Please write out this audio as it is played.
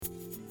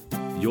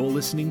You're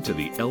listening to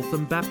the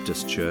Eltham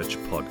Baptist Church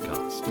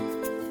podcast.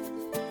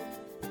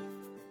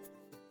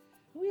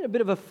 We had a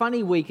bit of a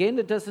funny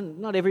weekend.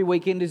 Not every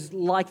weekend is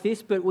like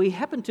this, but we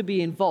happened to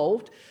be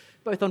involved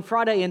both on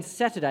Friday and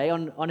Saturday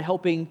on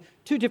helping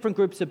two different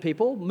groups of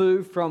people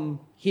move from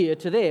here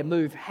to there,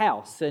 move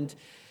house. And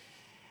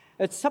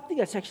it's something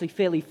that's actually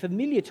fairly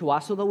familiar to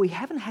us, although we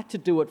haven't had to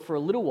do it for a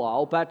little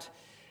while, but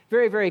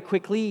very, very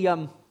quickly,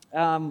 it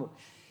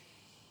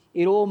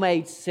all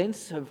made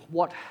sense of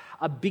what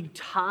a big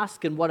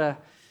task and what a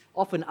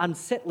often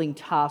unsettling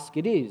task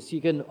it is.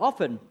 You can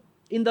often,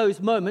 in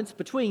those moments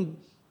between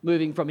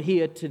moving from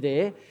here to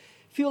there,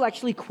 feel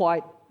actually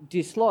quite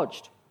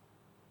dislodged.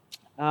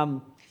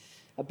 A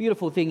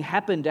beautiful thing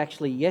happened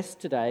actually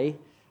yesterday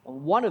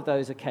on one of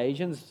those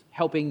occasions,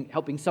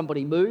 helping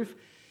somebody move.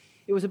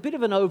 It was a bit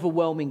of an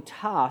overwhelming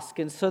task,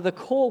 and so the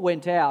call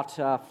went out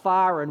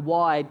far and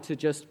wide to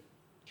just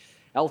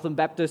Eltham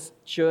Baptist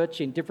Church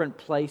in different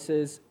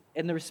places,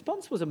 and the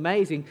response was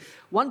amazing.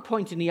 One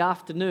point in the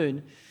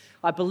afternoon,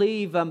 I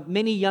believe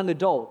many young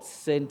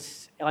adults, and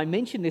I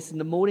mentioned this in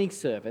the morning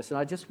service, and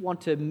I just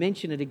want to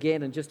mention it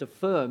again and just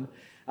affirm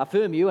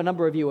you. A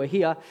number of you are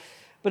here,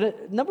 but a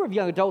number of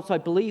young adults, I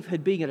believe,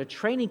 had been at a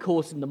training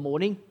course in the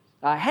morning,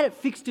 had it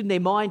fixed in their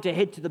mind to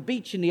head to the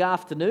beach in the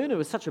afternoon. It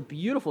was such a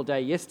beautiful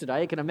day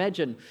yesterday. I can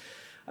imagine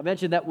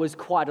that was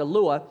quite a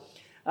lure.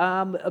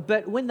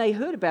 But when they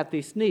heard about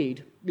this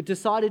need, they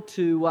decided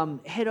to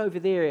head over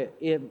there,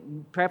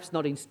 perhaps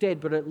not instead,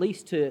 but at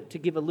least to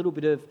give a little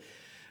bit of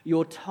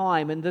your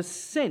time. And the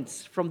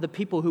sense from the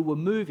people who were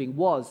moving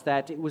was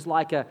that it was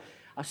like a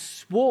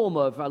swarm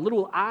of a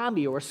little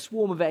army or a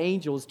swarm of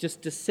angels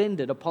just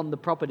descended upon the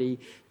property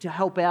to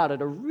help out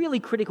at a really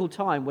critical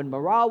time when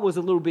morale was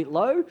a little bit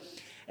low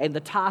and the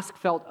task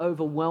felt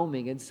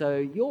overwhelming. And so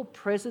your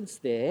presence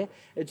there,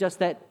 just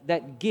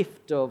that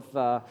gift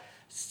of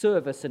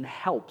service and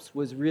helps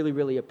was really,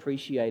 really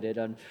appreciated.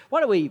 And why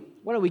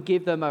don't we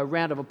give them a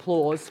round of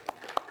applause?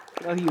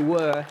 I know who you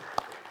were.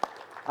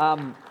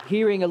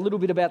 Hearing a little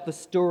bit about the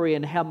story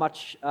and how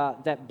much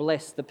that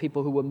blessed the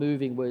people who were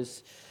moving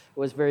was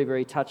very,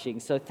 very touching.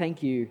 So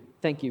thank you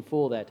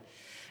for that.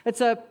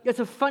 It's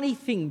a funny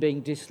thing being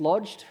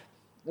dislodged.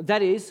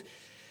 That is,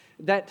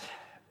 that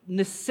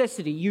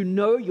necessity. You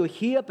know you're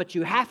here, but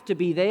you have to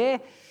be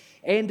there.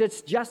 And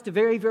it's just a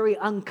very, very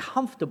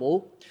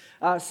uncomfortable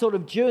sort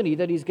of journey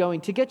that is going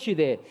to get you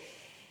there.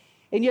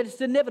 And yet it's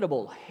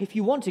inevitable. If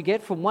you want to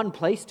get from one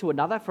place to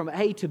another, from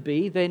A to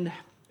B, then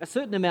a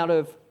certain amount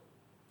of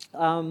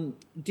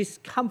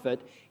discomfort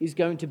is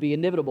going to be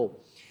inevitable.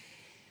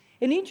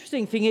 And the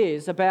interesting thing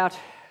is about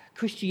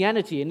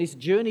Christianity and this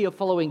journey of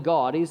following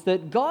God is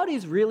that God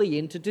is really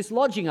into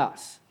dislodging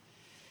us.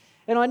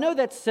 And I know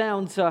that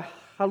sounds a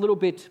little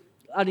bit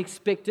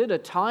unexpected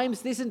at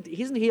times. Isn't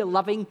he a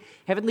loving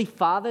Heavenly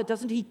Father?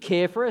 Doesn't he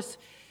care for us?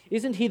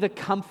 Isn't he the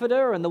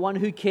comforter and the one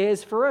who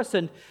cares for us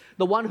and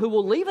the one who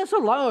will leave us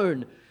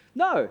alone?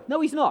 No,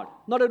 he's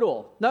not. Not at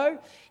all. No,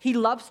 he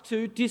loves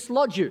to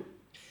dislodge you.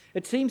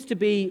 It seems to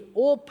be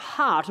all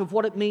part of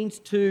what it means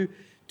to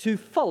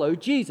follow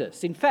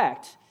Jesus. In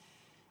fact,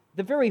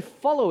 the very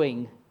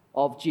following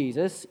of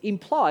Jesus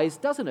implies,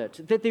 doesn't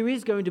it, that there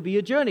is going to be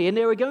a journey and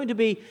there are going to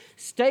be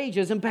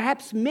stages, and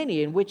perhaps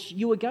many, in which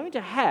you are going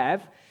to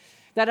have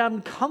that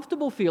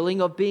uncomfortable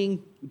feeling of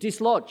being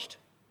dislodged.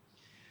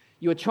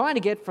 You are trying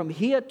to get from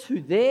here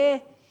to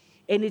there,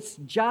 and it's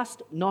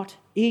just not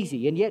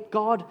easy, and yet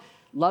God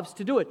loves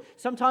to do it.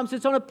 Sometimes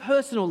it's on a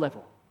personal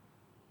level.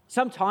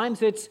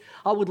 Sometimes it's,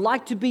 I would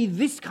like to be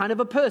this kind of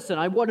a person.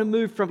 I want to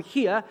move from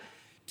here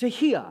to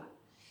here.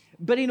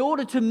 But in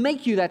order to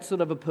make you that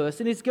sort of a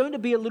person, it's going to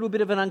be a little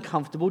bit of an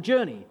uncomfortable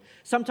journey.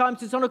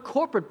 Sometimes it's on a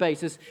corporate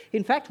basis.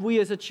 In fact, we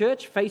as a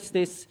church face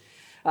this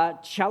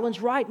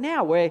challenge right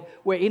now, where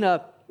we're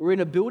in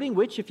a building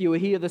which, if you were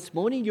here this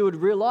morning, you would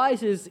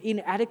realize is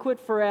inadequate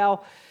for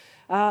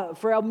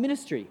our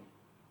ministry.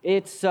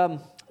 It's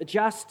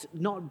just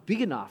not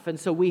big enough, and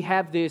so we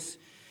have this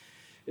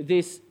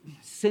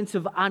sense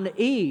of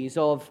unease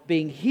of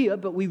being here,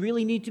 but we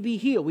really need to be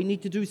here. We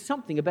need to do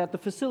something about the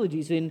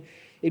facilities in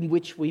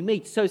which we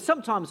meet. So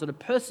sometimes on a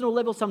personal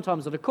level,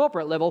 sometimes on a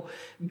corporate level,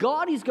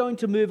 God is going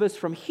to move us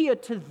from here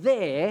to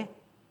there,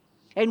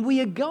 and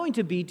we are going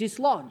to be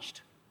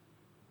dislodged.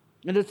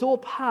 And it's all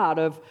part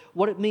of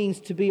what it means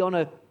to be on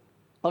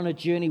a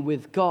journey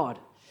with God.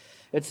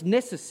 It's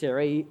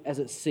necessary, as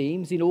it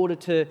seems, in order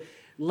to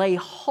lay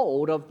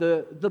hold of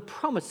the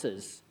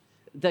promises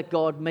that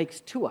God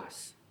makes to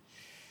us.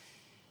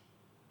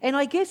 And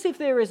I guess if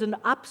there is an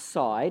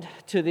upside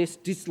to this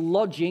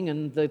dislodging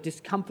and the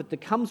discomfort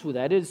that comes with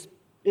that,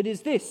 it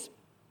is this,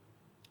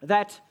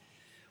 that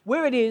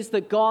where it is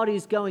that God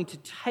is going to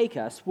take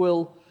us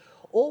will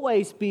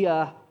always be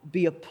a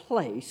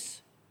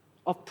place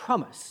of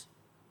promise,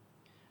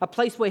 a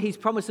place where his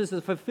promises are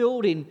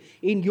fulfilled in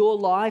your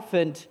life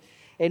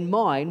and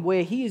mine,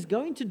 where he is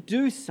going to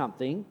do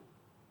something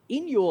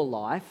in your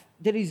life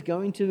that is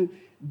going to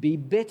be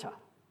better.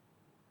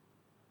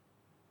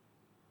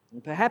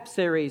 And perhaps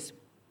there is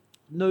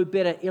no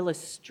better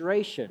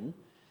illustration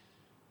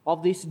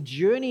of this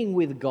journeying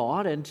with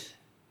God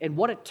and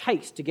what it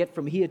takes to get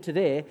from here to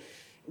there,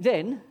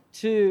 then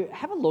to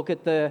have a look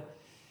at the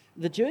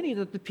journey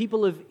that the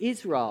people of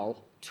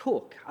Israel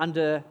took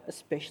under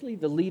especially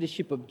the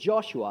leadership of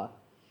Joshua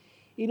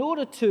in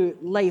order to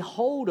lay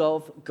hold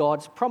of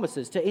God's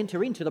promises, to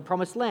enter into the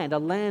promised land, a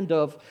land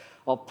of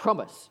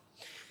promise.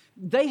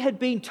 They had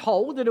been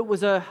told that it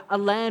was a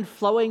land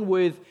flowing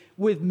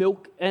with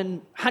milk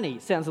and honey.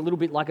 Sounds a little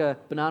bit like a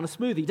banana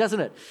smoothie, doesn't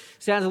it?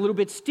 Sounds a little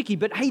bit sticky,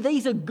 but hey,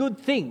 these are good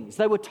things.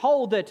 They were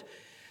told that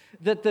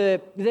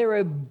there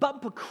are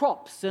bumper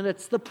crops and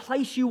it's the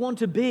place you want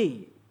to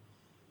be.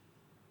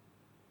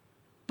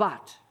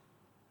 But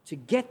to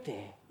get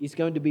there is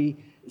going to be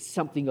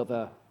something of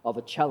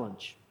a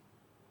challenge.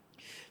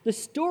 The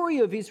story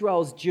of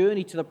Israel's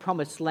journey to the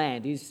promised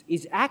land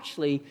is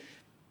actually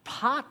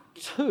part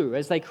 2,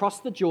 as they cross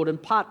the Jordan,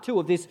 part 2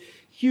 of this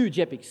huge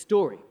epic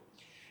story.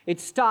 It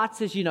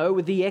starts, as you know,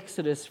 with the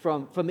Exodus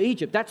from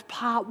Egypt. That's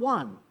part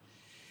 1.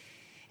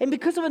 And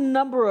because of a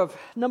number of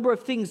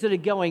things that are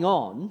going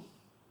on,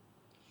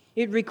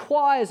 it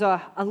requires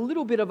a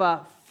little bit of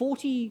a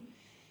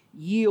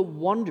 40-year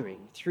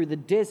wandering through the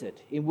desert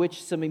in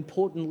which some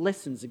important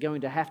lessons are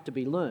going to have to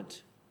be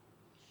learnt.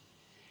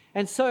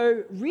 And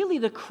so really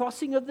the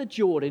crossing of the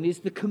Jordan is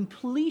the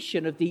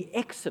completion of the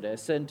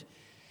Exodus and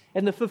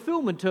the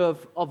fulfillment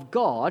of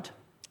God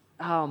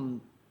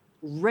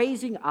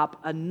raising up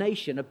a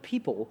nation of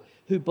people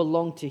who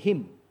belong to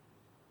him.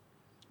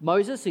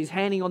 Moses is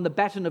handing on the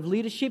baton of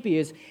leadership. He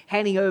is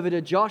handing over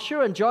to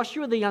Joshua, and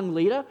Joshua, the young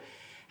leader,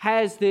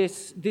 has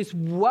this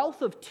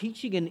wealth of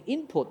teaching and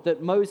input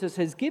that Moses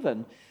has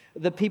given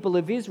the people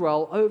of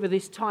Israel over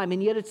this time,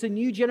 and yet it's a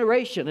new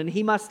generation, and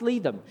he must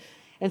lead them.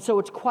 And so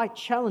it's quite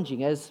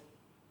challenging as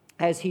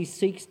he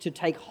seeks to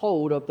take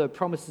hold of the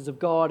promises of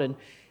God and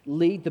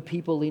lead the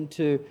people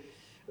into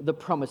the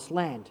promised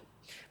land.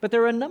 But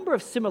there are a number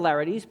of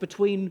similarities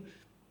between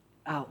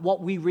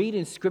what we read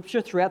in Scripture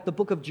throughout the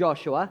book of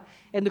Joshua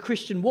and the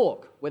Christian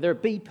walk, whether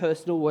it be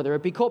personal, whether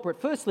it be corporate.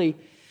 Firstly,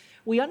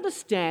 we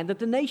understand that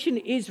the nation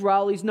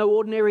Israel is no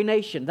ordinary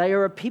nation. They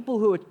are a people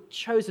who are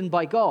chosen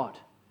by God.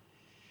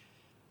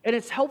 And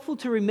it's helpful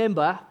to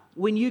remember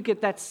when you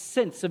get that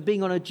sense of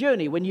being on a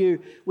journey, when you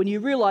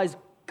realize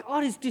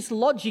God is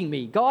dislodging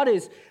me, God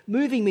is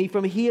moving me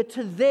from here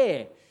to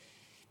there.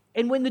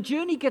 And when the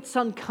journey gets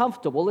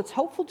uncomfortable, it's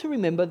helpful to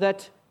remember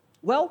that,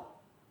 well,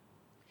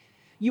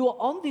 you are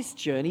on this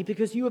journey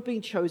because you have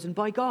been chosen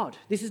by God.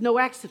 This is no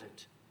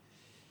accident.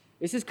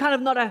 This is kind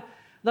of not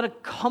a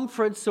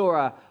conference or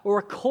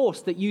a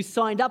course that you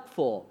signed up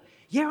for.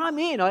 Yeah, I'm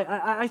in.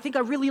 I think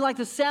I really like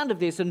the sound of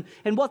this and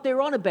what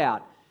they're on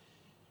about.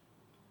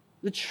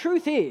 The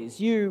truth is,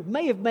 you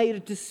may have made a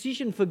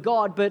decision for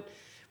God, but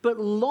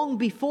long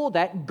before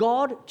that,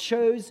 God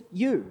chose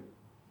you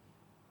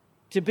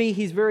to be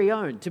his very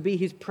own, to be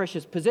his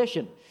precious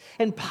possession.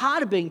 And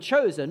part of being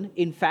chosen,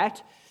 in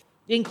fact,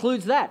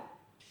 includes that.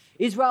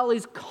 Israel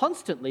is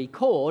constantly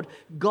called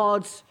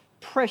God's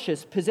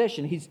precious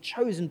possession, his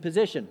chosen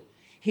possession,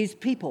 his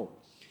people.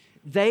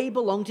 They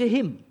belong to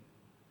him.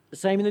 The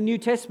same in the New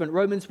Testament,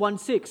 Romans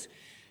 1:6.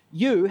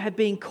 You have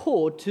been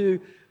called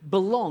to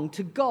belong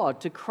to God,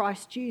 to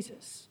Christ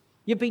Jesus.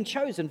 You've been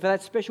chosen for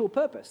that special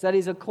purpose. That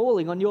is a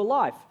calling on your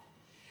life.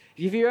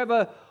 If you're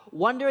ever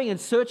wondering and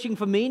searching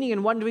for meaning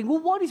and wondering, well,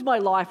 what is my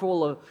life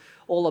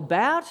all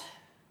about?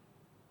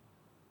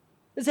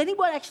 Does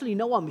anyone actually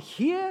know I'm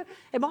here?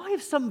 Am I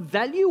of some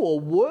value or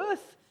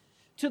worth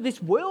to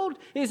this world?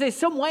 Is there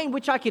some way in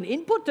which I can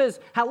input? Does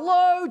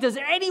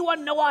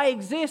anyone know I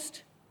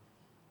exist?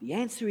 The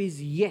answer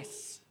is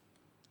yes.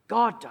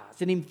 God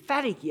does, an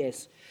emphatic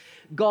yes.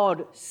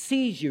 God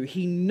sees you,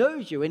 he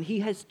knows you, and he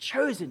has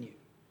chosen you.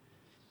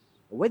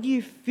 Whether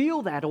you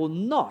feel that or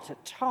not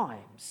at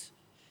times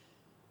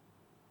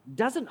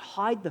doesn't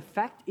hide the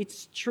fact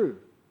it's true.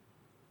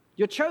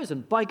 You're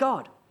chosen by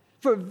God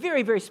for a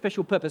very, very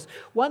special purpose,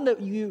 one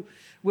that you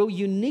will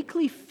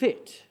uniquely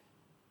fit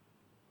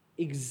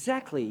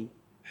exactly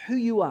who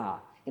you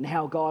are and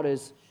how God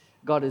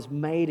has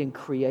made and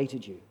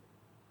created you.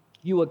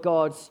 You are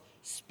God's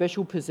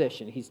special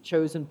possession, his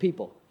chosen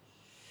people.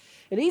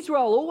 And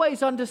Israel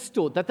always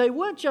understood that they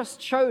weren't just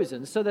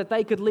chosen so that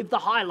they could live the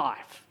high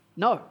life.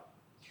 No.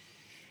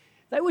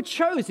 They were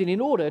chosen in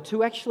order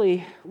to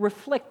actually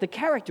reflect the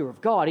character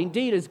of God.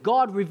 Indeed, as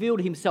God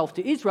revealed himself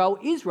to Israel,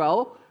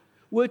 Israel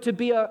were to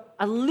be a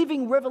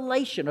living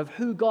revelation of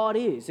who God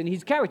is and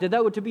his character. They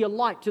were to be a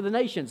light to the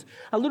nations,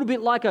 a little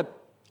bit like a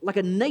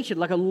nation,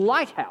 like a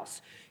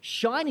lighthouse,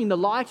 shining the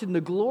light and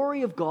the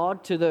glory of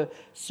God to the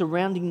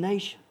surrounding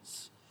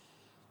nations.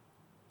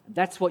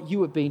 That's what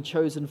you have been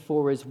chosen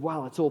for as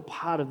well. It's all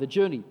part of the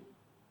journey.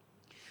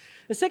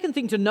 The second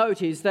thing to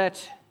note is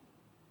that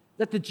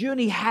the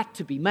journey had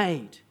to be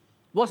made.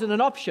 It wasn't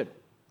an option.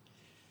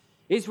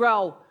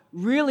 Israel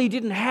really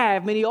didn't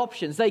have many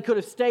options. They could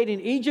have stayed in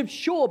Egypt,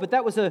 sure, but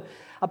that was a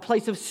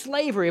place of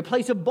slavery, a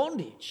place of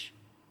bondage.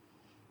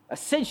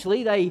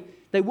 Essentially,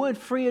 they weren't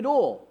free at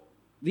all.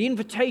 The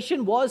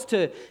invitation was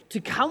to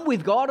come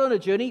with God on a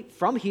journey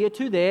from here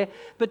to there,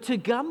 but to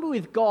come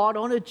with God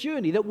on a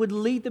journey that would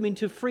lead them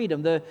into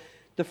freedom, the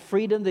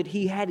freedom that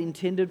he had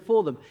intended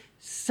for them.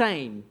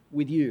 Same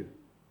with you.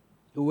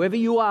 Whoever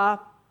you are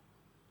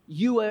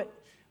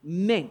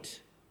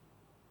meant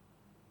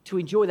to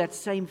enjoy that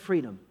same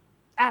freedom,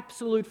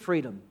 absolute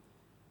freedom,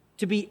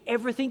 to be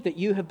everything that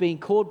you have been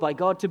called by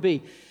God to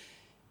be.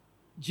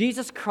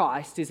 Jesus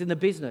Christ is in the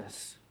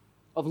business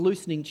of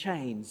loosening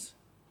chains.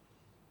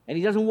 And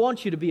he doesn't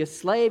want you to be a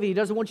slave. He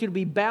doesn't want you to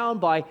be bound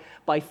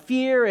by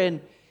fear and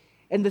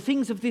the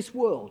things of this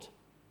world.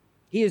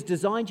 He has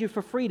designed you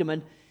for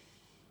freedom.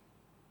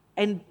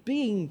 And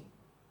being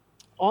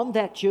on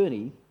that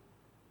journey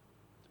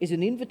is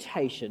an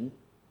invitation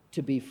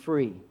to be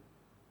free.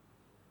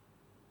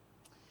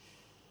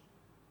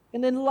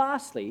 And then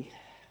lastly,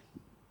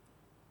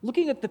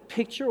 looking at the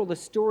picture or the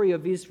story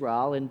of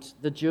Israel and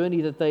the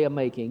journey that they are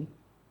making,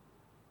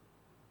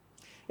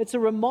 it's a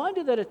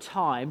reminder that at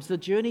times the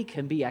journey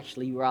can be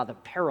actually rather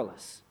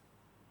perilous.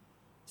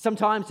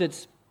 Sometimes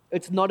it's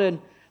not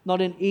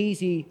an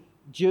easy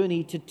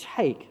journey to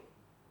take.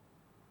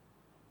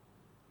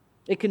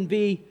 It can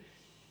be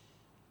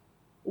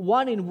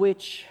one in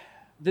which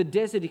the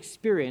desert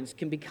experience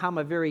can become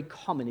a very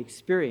common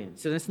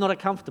experience, and it's not a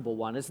comfortable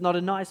one, it's not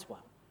a nice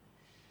one.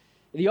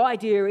 The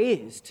idea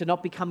is to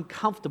not become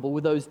comfortable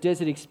with those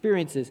desert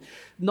experiences,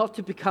 not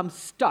to become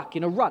stuck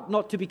in a rut,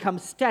 not to become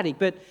static,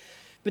 but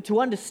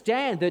to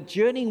understand that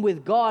journeying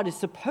with God is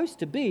supposed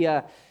to be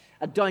a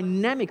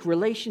dynamic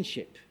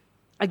relationship.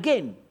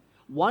 Again,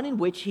 one in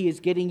which he is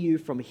getting you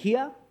from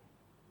here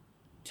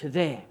to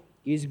there.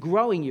 He is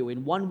growing you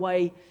in one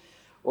way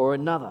or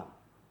another.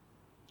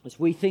 As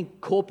we think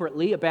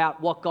corporately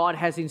about what God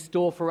has in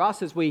store for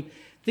us, as we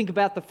think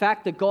about the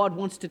fact that God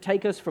wants to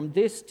take us from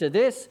this to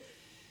this,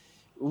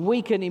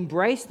 we can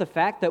embrace the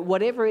fact that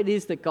whatever it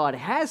is that God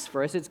has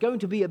for us, it's going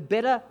to be a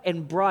better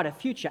and brighter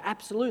future.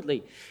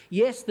 Absolutely.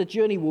 Yes, the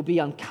journey will be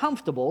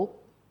uncomfortable,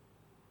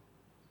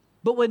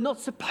 but we're not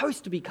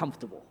supposed to be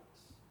comfortable.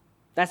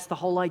 That's the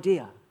whole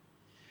idea.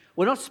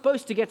 We're not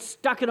supposed to get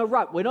stuck in a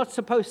rut. We're not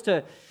supposed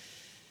to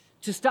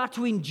start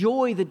to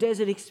enjoy the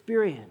desert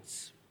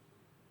experience.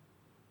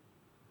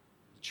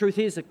 The truth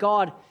is that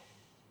God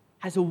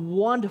has a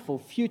wonderful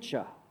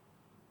future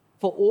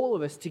for all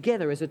of us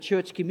together as a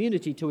church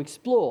community to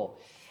explore.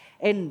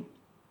 And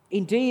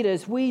indeed,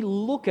 as we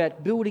look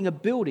at building a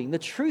building, the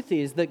truth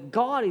is that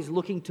God is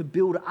looking to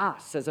build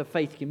us as a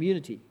faith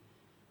community.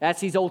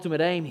 That's his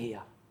ultimate aim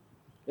here.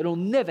 It'll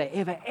never,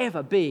 ever,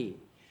 ever be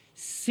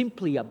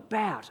simply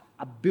about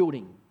a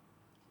building.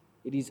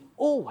 It is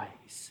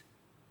always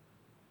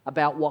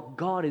about what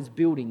God is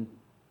building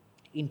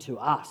into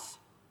us.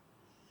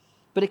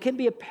 But it can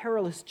be a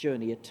perilous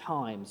journey at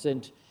times,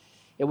 and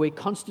we're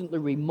constantly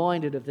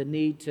reminded of the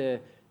need to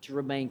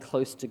remain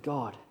close to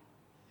God.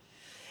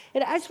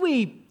 And as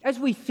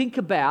we think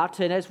about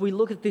and as we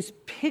look at this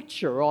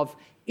picture of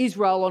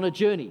Israel on a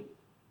journey,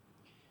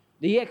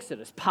 the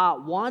Exodus,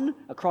 part 1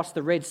 across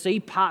the Red Sea,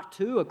 part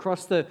 2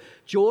 across the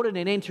Jordan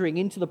and entering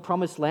into the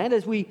Promised Land,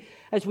 as we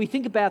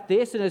think about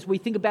this and as we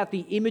think about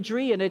the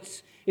imagery and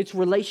its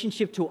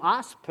relationship to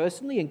us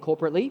personally and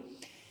corporately,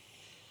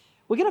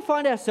 we're going to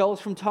find ourselves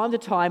from time to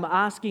time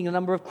asking a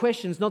number of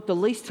questions, not the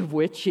least of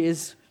which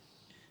is,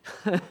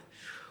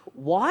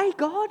 why,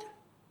 God?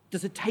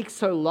 Does it take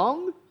so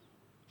long?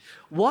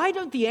 Why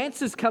don't the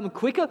answers come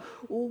quicker?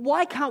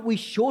 Why can't we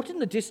shorten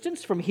the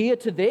distance from here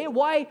to there?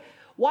 Why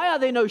are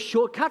there no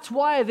shortcuts?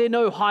 Why are there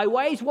no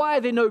highways? Why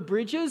are there no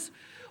bridges?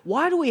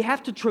 Why do we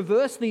have to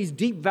traverse these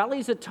deep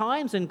valleys at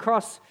times and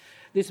cross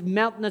this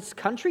mountainous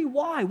country?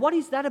 Why? What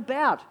is that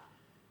about?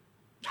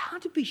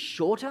 Can't it be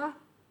shorter?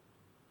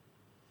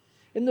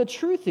 And the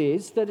truth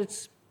is that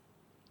it's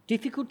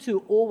difficult to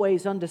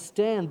always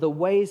understand the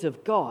ways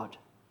of God.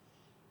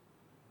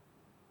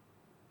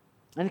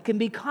 And it can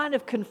be kind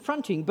of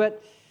confronting,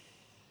 but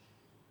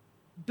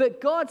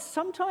God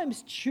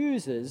sometimes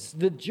chooses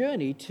the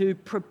journey to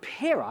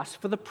prepare us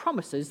for the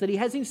promises that he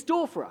has in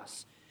store for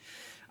us.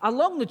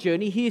 Along the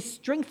journey, he is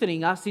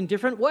strengthening us in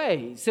different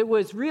ways. It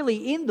was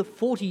really in the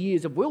 40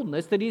 years of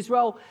wilderness that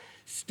Israel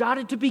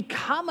started to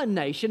become a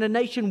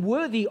nation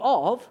worthy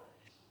of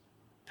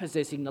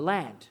possessing the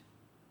land.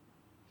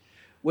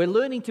 We're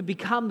learning to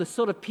become the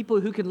sort of people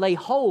who can lay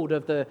hold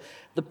of the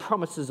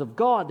promises of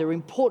God. There are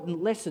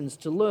important lessons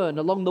to learn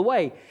along the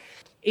way.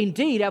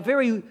 Indeed, our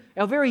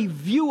very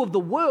view of the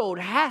world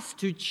has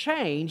to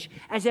change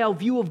as our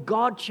view of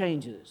God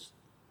changes.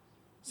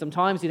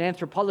 Sometimes in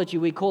anthropology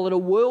we call it a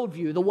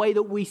worldview, the way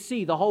that we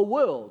see the whole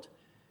world.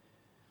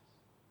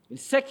 In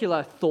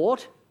secular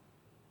thought,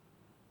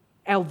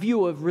 our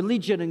view of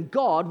religion and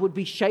God would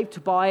be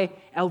shaped by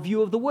our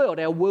view of the world.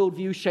 Our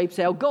worldview shapes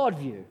our God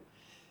view.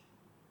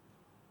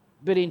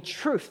 But in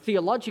truth,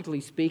 theologically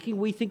speaking,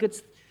 we think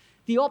it's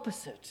the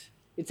opposite.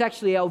 It's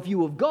actually our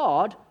view of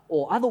God,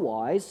 or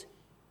otherwise,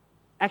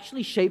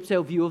 actually shapes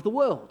our view of the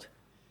world.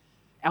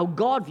 Our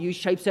God view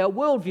shapes our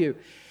worldview.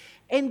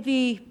 And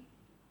the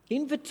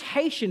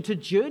invitation to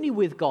journey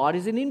with God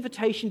is an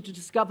invitation to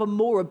discover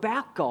more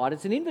about God.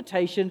 It's an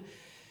invitation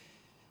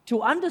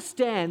to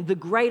understand the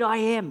great I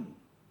am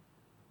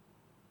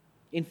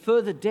in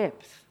further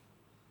depth,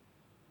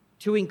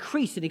 to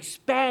increase and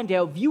expand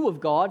our view of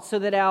God so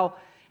that our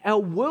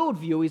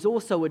worldview is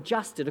also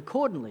adjusted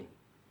accordingly.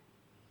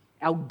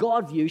 Our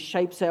God view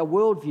shapes our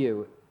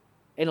worldview,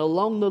 and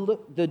along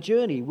the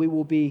journey we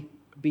will be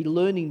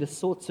learning the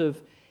sorts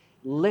of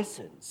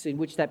lessons in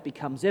which that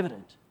becomes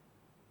evident.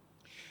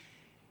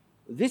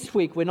 This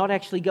week we're not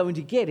actually going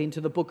to get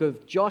into the book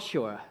of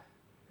Joshua.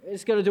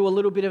 It's going to do a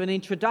little bit of an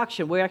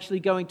introduction. We're actually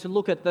going to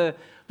look at the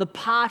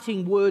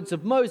parting words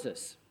of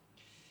Moses.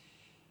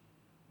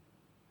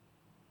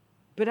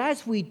 But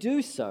as we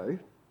do so,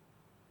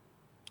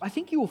 I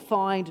think you will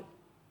find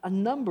a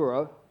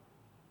number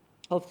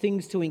of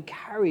things to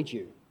encourage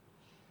you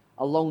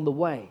along the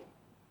way.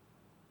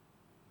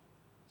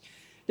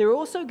 There are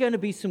also going to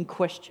be some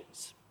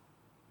questions,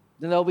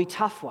 and they'll be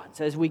tough ones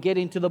as we get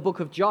into the book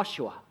of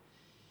Joshua.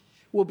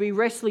 We'll be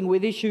wrestling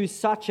with issues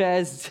such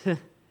as,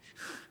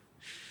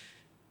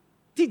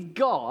 did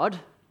God,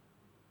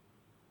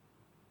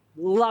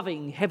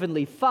 loving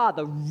Heavenly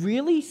Father,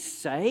 really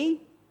say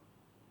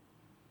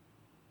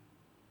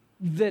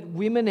that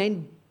women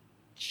and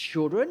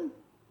children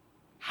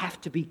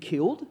have to be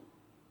killed?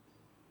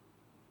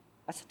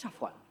 That's a tough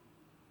one.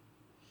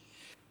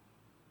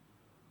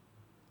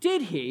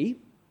 Did he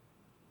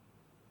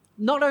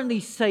not only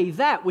say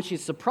that, which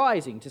is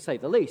surprising to say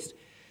the least,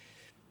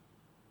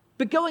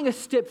 but going a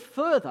step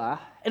further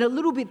and a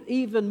little bit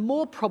even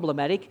more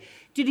problematic,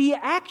 did he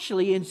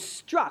actually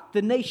instruct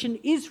the nation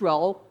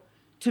Israel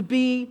to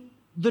be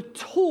the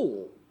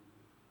tool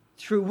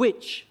through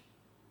which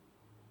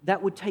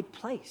that would take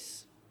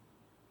place?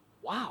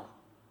 Wow.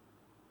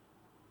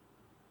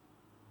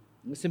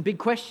 There's some big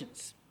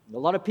questions. A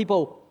lot of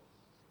people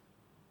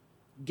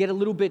get a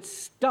little bit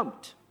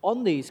stumped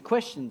on these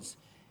questions.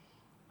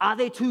 Are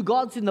there two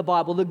gods in the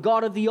Bible, the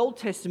God of the Old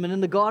Testament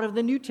and the God of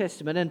the New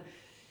Testament?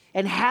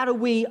 And how do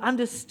we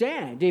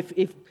understand if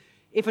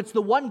it's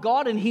the one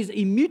God and he's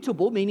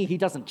immutable, meaning he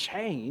doesn't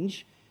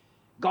change,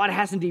 God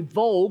hasn't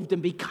evolved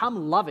and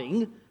become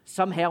loving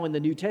somehow in the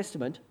New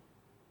Testament,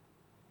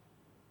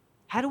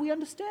 how do we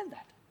understand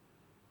that?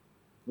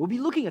 We'll be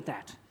looking at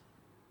that.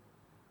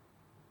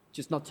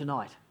 Just not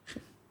tonight.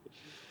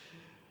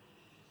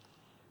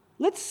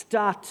 Let's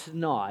start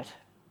tonight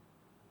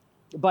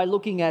by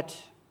looking at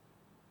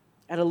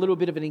a little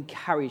bit of an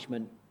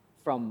encouragement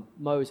from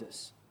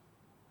Moses.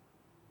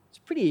 It's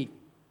a pretty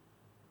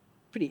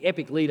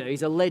epic leader.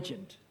 He's a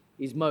legend,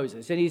 is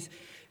Moses. And he's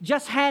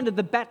just handed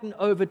the baton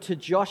over to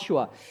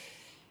Joshua.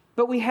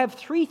 But we have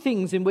three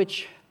things in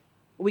which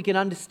we can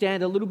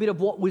understand a little bit of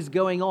what was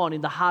going on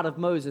in the heart of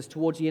Moses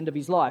towards the end of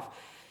his life.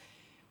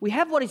 We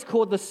have what is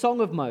called the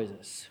Song of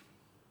Moses.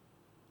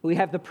 We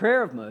have the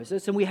prayer of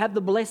Moses, and we have the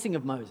blessing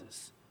of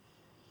Moses.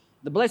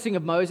 The blessing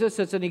of Moses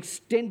is an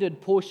extended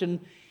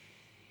portion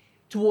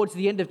towards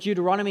the end of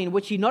Deuteronomy in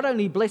which he not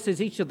only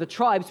blesses each of the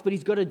tribes, but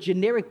he's got a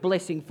generic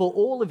blessing for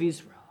all of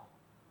Israel,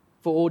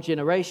 for all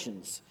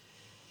generations.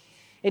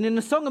 And in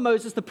the Song of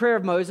Moses, the prayer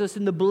of Moses,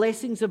 and the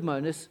blessings of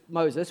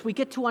Moses, we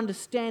get to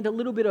understand a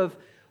little bit of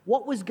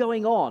what was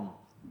going on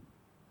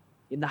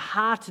in the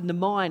heart and the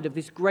mind of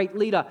this great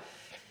leader,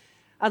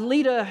 a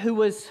leader who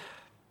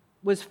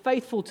was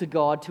faithful to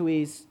God to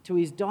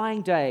his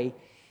dying day.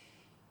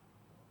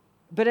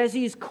 But as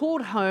he is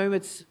called home,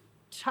 it's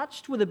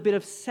touched with a bit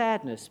of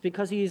sadness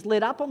because he is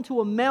led up onto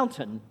a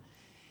mountain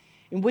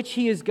in which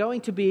he is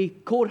going to be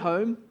called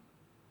home.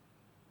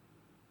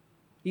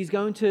 He's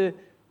going to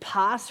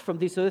pass from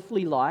this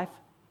earthly life.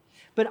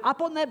 But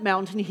up on that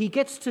mountain, he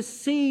gets to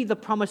see the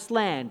promised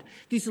land,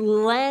 this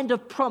land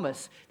of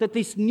promise that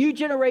this new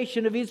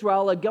generation of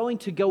Israel are going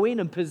to go in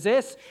and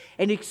possess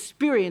and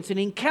experience and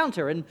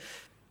encounter. And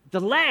the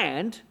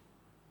land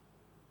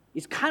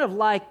is kind of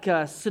like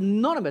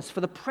synonymous for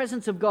the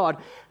presence of God.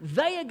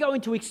 They are going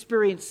to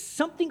experience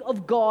something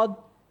of God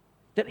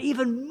that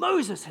even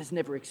Moses has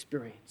never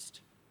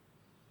experienced.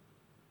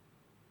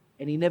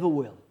 And he never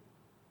will.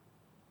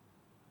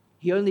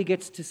 He only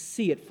gets to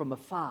see it from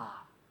afar.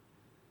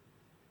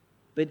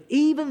 But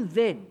even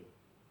then,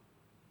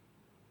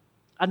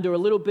 under a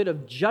little bit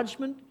of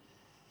judgment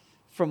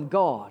from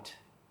God,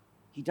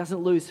 he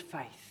doesn't lose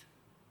faith.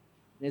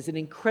 There's an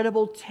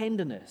incredible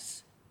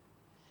tenderness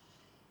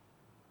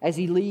as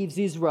he leaves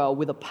Israel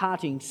with a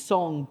parting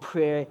song,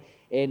 prayer,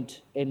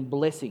 and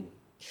blessing.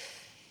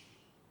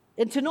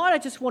 And tonight I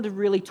just want to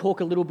really talk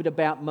a little bit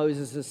about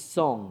Moses'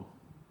 song.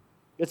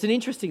 It's an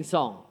interesting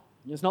song.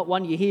 It's not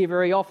one you hear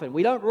very often.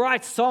 We don't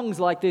write songs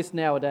like this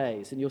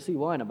nowadays, and you'll see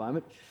why in a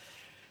moment.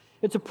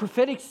 It's a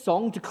prophetic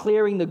song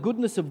declaring the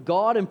goodness of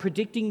God and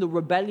predicting the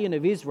rebellion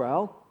of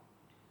Israel.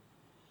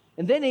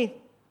 And then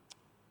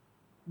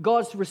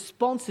God's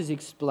response is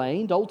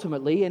explained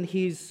ultimately, and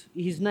his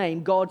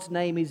name, God's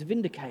name, is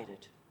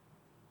vindicated.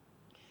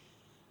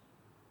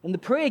 And the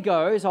prayer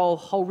goes,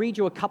 I'll read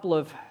you a couple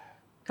of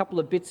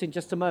bits in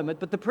just a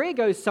moment, but the prayer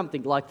goes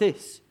something like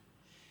this.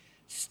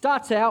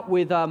 Starts out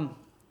with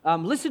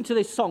listen to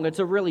this song. It's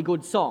a really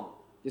good song.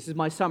 This is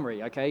my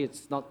summary, okay?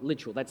 It's not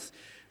literal. That's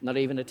not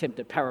even an attempt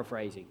at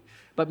paraphrasing.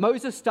 But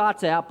Moses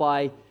starts out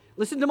by,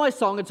 listen to my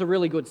song. It's a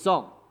really good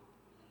song.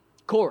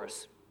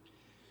 Chorus.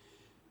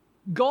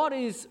 God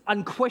is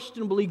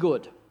unquestionably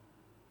good.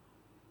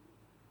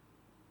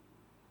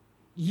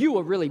 You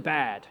are really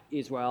bad,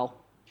 Israel.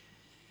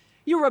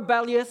 You're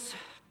rebellious.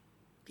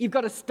 You've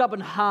got a stubborn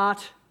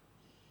heart.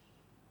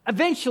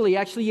 Eventually,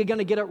 actually, you're going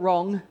to get it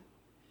wrong.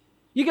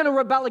 You're going to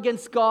rebel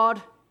against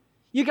God.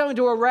 You're going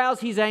to arouse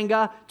his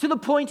anger to the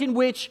point in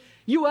which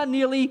you are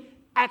nearly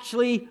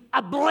actually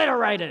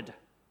obliterated.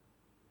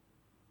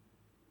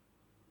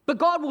 But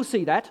God will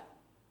see that.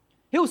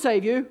 He'll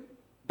save you.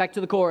 Back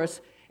to the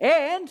chorus.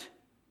 And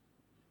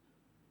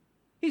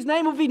his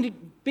name will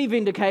be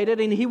vindicated,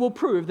 and he will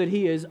prove that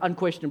he is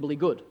unquestionably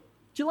good.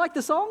 Do you like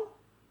the song?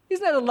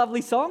 Isn't that a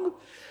lovely song?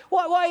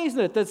 Why isn't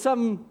it that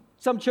some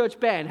church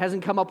band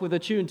hasn't come up with a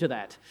tune to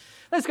that?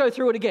 Let's go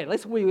through it again.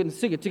 We can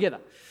sing it together.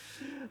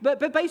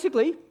 But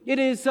basically, it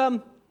is,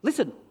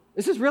 listen,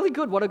 this is really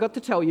good what I got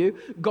to tell you.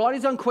 God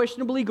is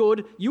unquestionably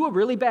good. You are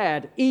really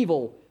bad,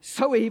 evil.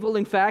 So evil,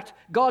 in fact,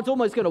 God's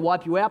almost going to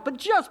wipe you out. But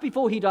just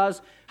before he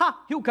does,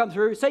 he'll come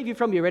through, save you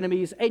from your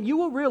enemies, and you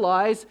will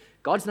realize,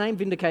 God's name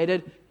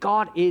vindicated,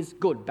 God is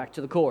good. Back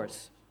to the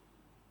chorus.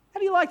 How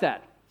do you like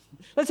that?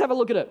 Let's have a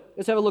look at it.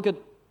 Let's have a look at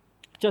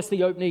just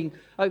the opening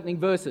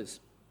verses.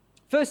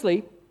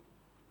 Firstly,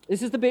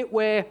 this is the bit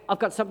where I've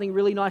got something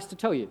really nice to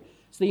tell you.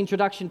 It's the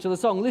introduction to the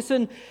song.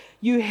 Listen,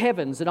 you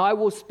heavens, and I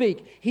will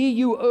speak. Hear,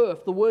 you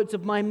earth, the words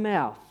of my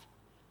mouth.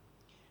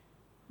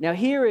 Now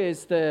here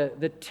is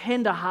the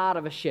tender heart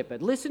of a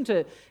shepherd. Listen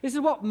to, this is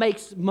what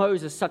makes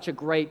Moses such a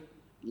great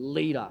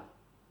leader.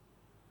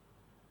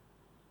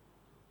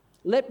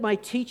 Let my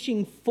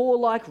teaching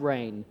fall like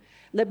rain.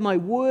 Let my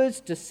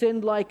words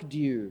descend like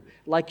dew,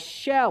 like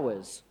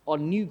showers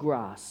on new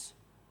grass,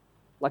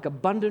 like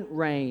abundant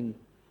rain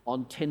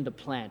on tender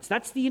plants.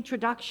 That's the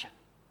introduction.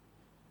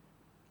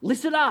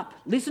 Listen up.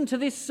 Listen to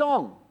this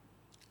song.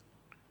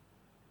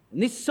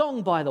 And this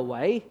song, by the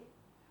way,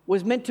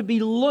 was meant to be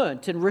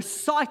learnt and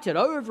recited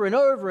over and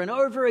over and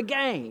over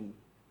again.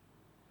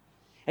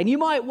 And you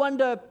might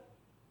wonder,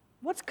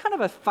 what's kind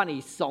of a funny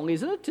song,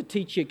 isn't it, to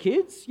teach your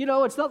kids? You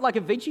know, it's not like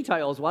a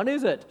VeggieTales one,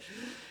 is it?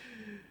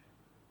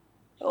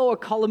 Or a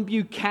Colin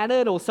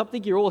Buchanan or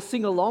something you all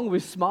sing along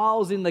with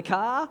smiles in the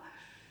car.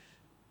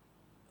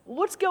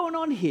 What's going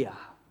on here?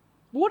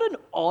 What an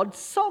odd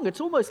song.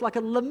 It's almost like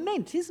a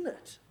lament, isn't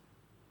it?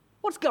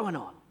 What's going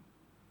on?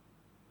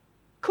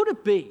 Could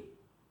it be?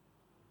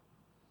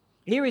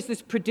 Here is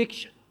this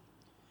prediction.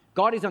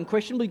 God is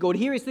unquestionably good.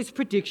 Here is this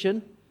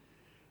prediction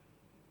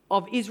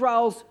of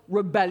Israel's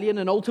rebellion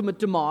and ultimate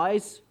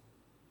demise,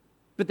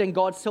 but then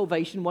God's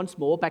salvation once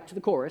more. Back to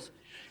the chorus.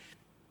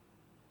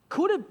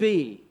 Could it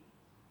be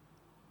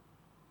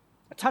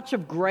a touch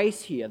of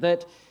grace here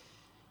that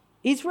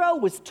Israel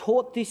was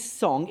taught this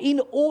song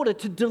in order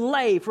to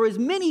delay for as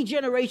many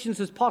generations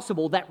as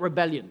possible that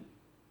rebellion?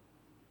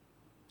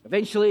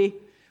 Eventually,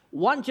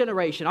 one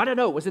generation, I don't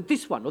know, was it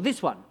this one or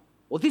this one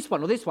or this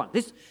one or this one?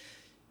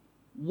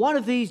 One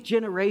of these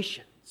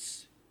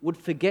generations would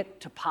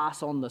forget to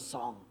pass on the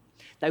song.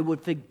 They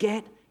would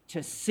forget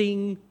to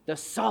sing the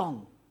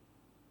song.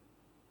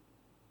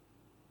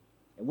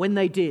 And when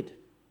they did,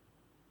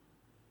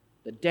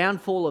 the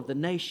downfall of the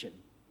nation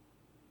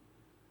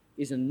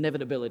is an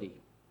inevitability.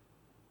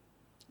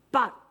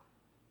 But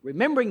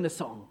remembering the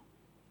song,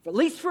 at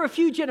least for a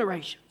few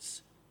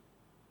generations,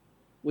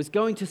 was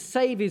going to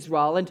save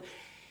Israel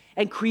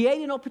and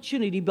create an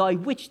opportunity by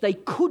which they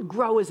could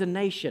grow as a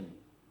nation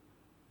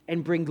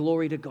and bring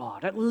glory to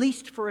God, at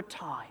least for a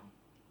time.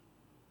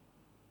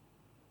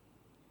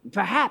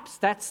 Perhaps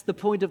that's the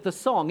point of the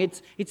song.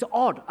 It's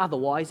odd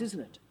otherwise, isn't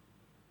it?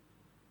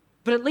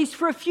 But at least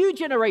for a few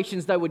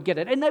generations they would get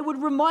it, and they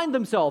would remind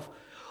themselves,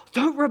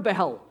 don't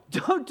rebel,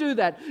 don't do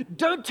that,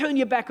 don't turn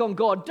your back on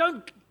God,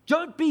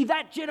 don't be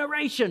that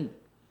generation,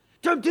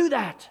 don't do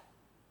that.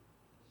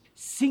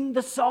 Sing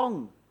the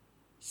song,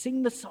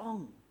 sing the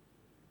song.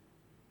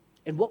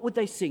 And what would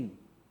they sing?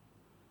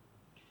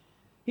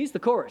 Here's the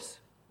chorus.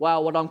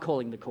 Wow, what I'm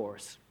calling the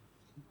chorus.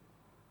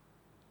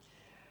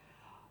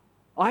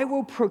 I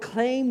will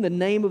proclaim the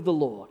name of the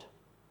Lord.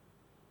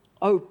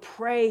 Oh,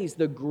 praise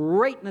the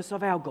greatness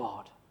of our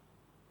God.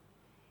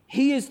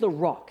 He is the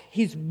rock.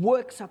 His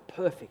works are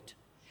perfect,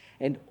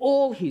 and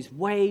all his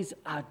ways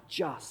are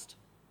just.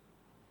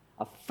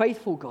 A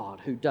faithful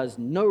God who does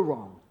no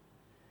wrong,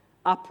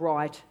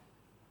 upright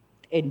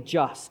and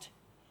just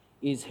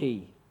is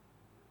he.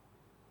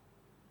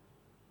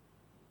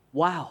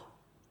 Wow.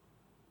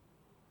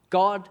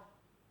 God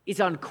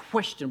is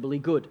unquestionably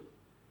good.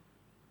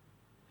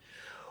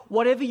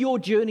 Whatever your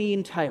journey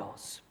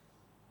entails,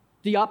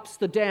 the ups,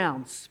 the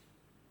downs,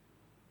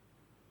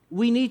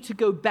 we need to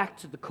go back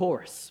to the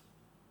chorus.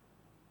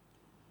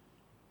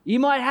 You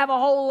might have a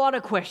whole lot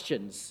of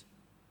questions.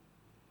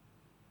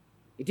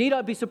 Indeed,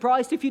 I'd be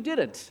surprised if you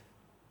didn't.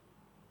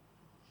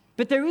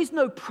 But there is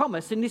no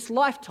promise in this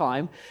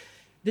lifetime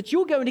that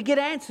you're going to get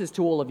answers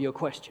to all of your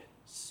questions.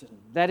 times.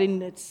 That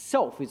in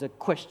itself is a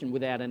question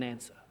without an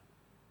answer.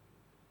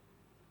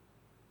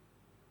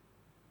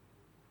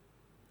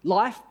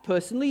 Life,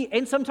 personally,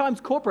 and sometimes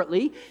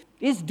corporately,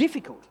 is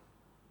difficult.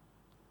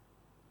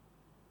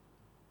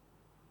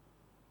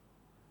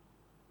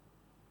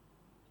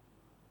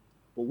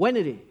 But when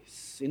it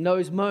is, in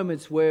those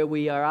moments where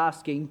we are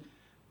asking,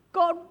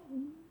 God,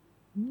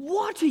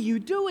 what are you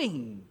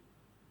doing?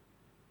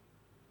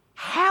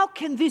 How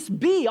can this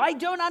be? I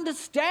don't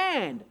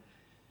understand.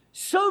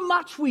 So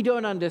much we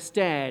don't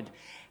understand.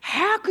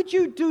 How could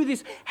you do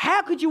this?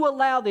 How could you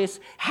allow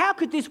this? How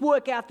could this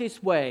work out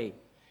this way?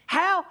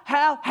 How?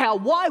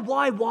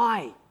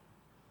 Why?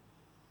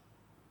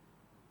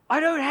 I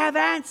don't have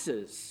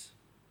answers.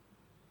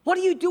 What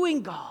are you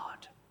doing,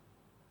 God?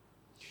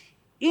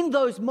 In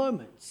those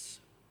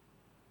moments,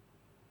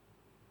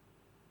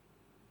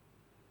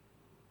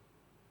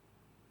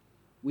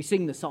 we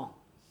sing the song.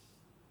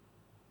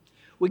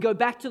 We go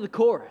back to the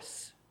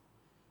chorus.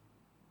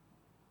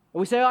 And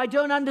we say, I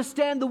don't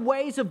understand the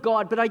ways of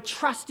God, but I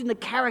trust in the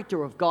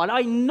character of God.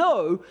 I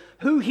know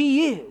who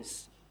He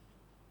is.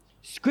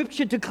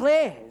 Scripture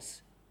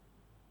declares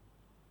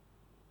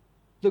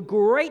the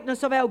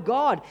greatness of our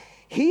God.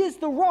 He is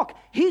the rock.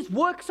 His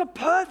works are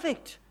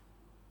perfect.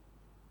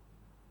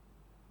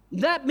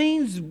 That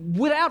means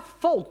without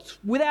fault,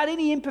 without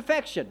any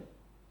imperfection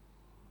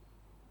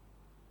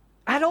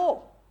at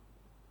all.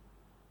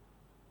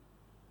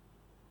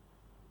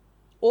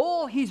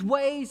 All His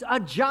ways are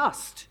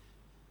just,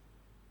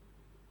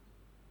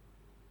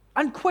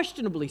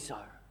 unquestionably so.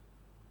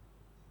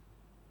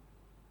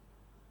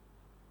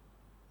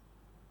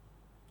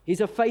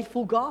 He's a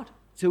faithful God.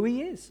 It's who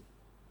He is.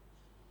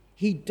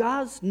 He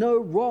does no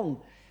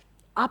wrong.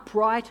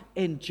 Upright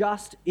and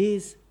just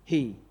is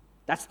He.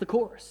 That's the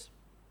chorus.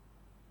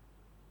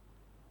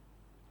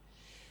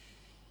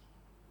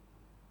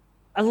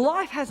 And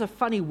life has a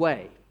funny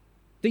way.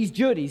 These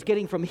journeys,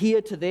 getting from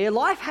here to there,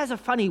 life has a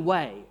funny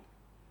way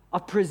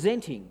of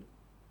presenting,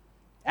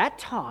 at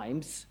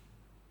times,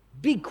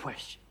 big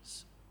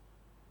questions.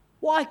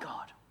 Why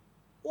God?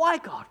 Why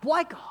God?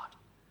 Why God?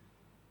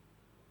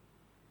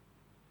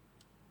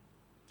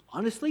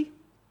 Honestly,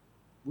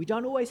 we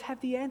don't always have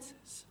the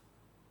answers.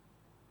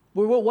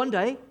 We will one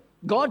day.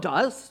 God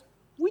does.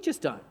 We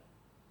just don't.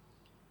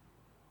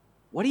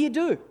 What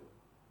do?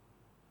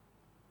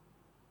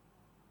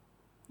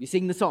 You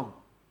sing the song.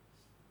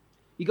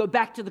 You go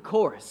back to the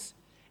chorus.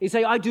 You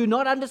say, I do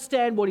not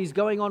understand what is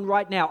going on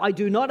right now. I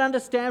do not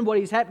understand what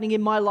is happening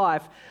in my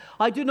life.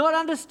 I do not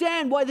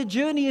understand why the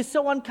journey is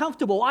so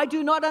uncomfortable. I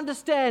do not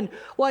understand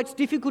why it's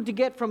difficult to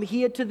get from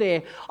here to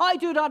there. I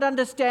do not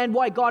understand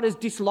why God has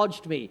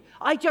dislodged me.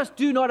 I just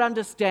do not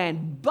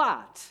understand.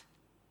 But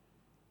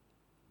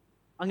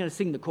I'm going to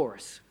sing the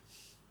chorus.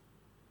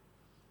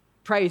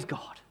 Praise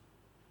God.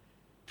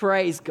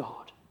 Praise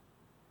God.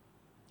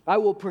 I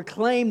will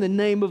proclaim the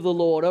name of the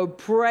Lord. Oh,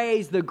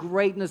 praise the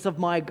greatness of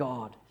my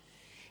God.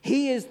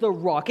 He is the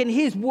rock, and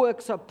His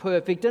works are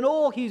perfect, and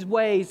all His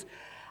ways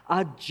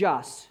are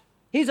just.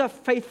 He's a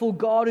faithful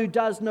God who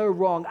does no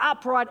wrong.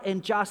 Upright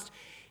and just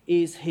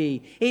is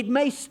He. It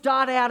may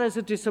start out as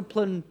a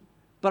discipline,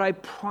 but I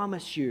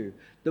promise you,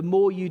 the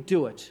more you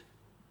do it,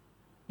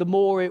 the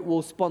more it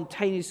will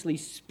spontaneously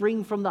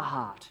spring from the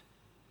heart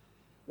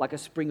like a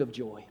spring of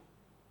joy.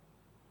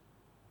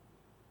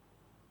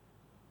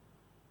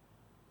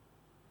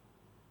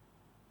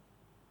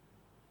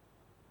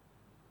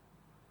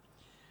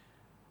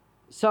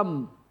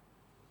 Some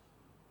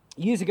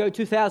years ago,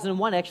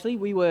 2001 actually,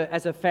 we were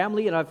as a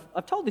family, and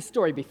I've told this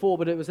story before,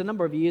 but it was a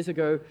number of years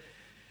ago,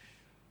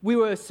 we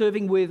were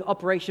serving with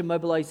Operation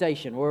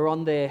Mobilization. We were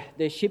on their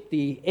ship,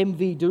 the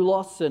MV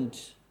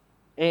Doulos,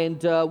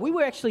 and we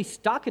were actually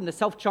stuck in the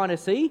South China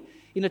Sea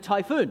in a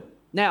typhoon.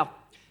 Now,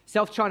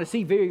 South China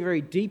Sea, very,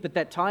 very deep at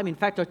that time. In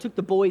fact, I took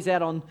the boys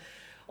out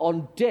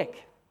on deck.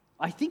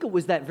 I think it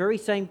was that very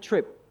same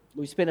trip.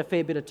 We spent a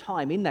fair bit of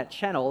time in that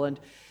channel,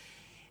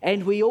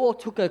 and we all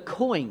took a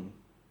coin.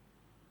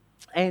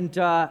 And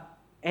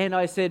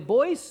I said,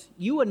 boys,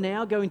 you are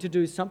now going to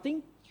do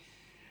something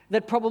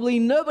that probably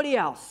nobody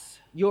else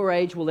your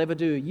age will ever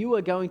do. You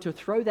are going to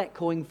throw that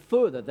coin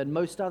further than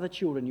most other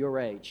children your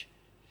age.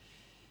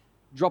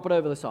 Drop it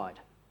over the side.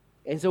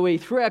 And so we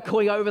threw our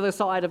coin over the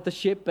side of the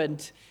ship,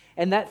 and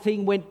that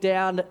thing went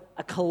down 1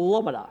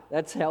 kilometre.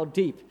 That's how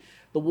deep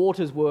the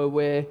waters were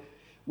where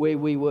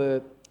we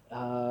were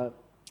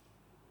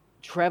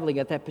travelling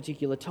at that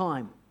particular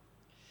time.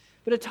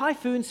 But a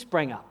typhoon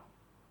sprang up.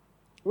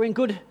 We're in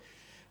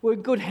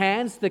good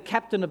hands. The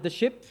captain of the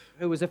ship,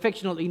 who was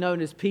affectionately known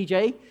as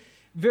PJ,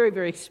 very,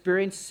 very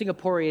experienced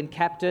Singaporean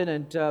captain,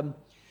 and I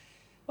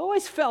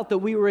always felt that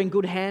we were in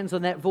good hands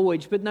on that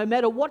voyage. But no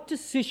matter what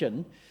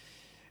decision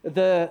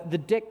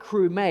the deck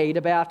crew made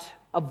about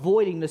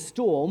avoiding the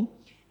storm,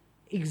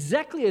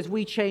 exactly as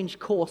we changed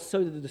course,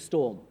 so did the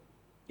storm.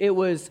 It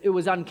was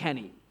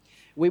uncanny.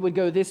 We would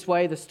go this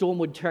way, the storm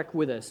would track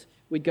with us.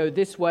 We'd go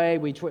this way,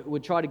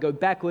 we'd try to go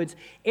backwards.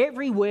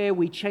 Everywhere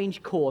we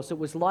changed course, it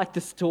was like the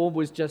storm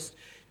was just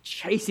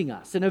chasing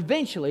us. And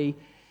eventually,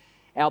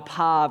 our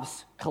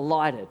paths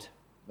collided.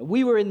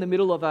 We were in the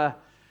middle of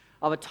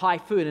a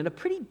typhoon, and a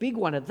pretty big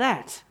one at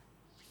that.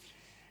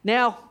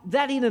 Now,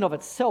 that in and of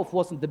itself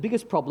wasn't the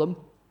biggest problem.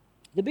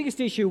 The biggest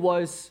issue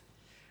was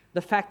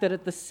the fact that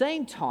at the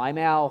same time,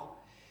 our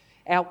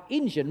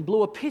engine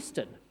blew a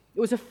piston. It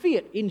was a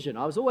Fiat engine.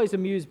 I was always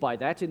amused by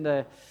that.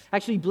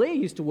 Actually, Blair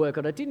used to work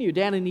on it, didn't you?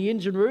 Down in the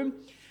engine room,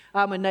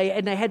 and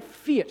they had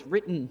Fiat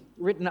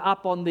written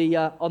up on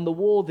the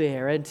wall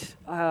there, and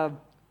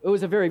it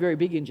was a very, very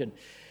big engine.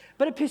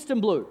 But a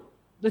piston blew.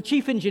 The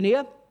chief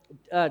engineer,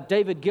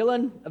 David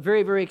Gillen, a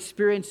very, very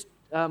experienced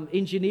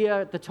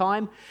engineer at the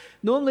time.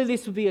 Normally,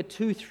 this would be a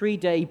 2-3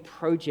 day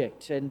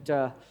project,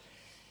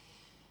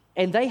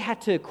 and they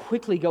had to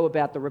quickly go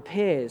about the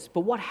repairs.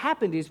 But what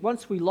happened is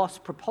once we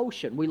lost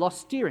propulsion, we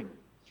lost steering.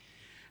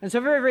 And so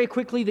very, very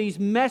quickly, these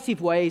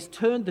massive waves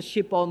turned the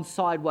ship on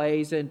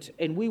sideways,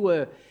 and we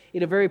were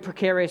in a very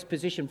precarious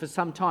position for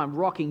some time,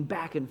 rocking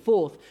back and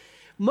forth.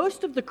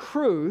 Most of the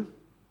crew,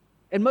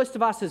 and most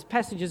of us as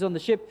passengers on the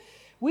ship,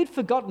 we'd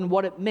forgotten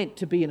what it meant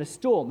to be in a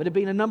storm. It had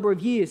been a number of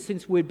years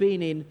since we'd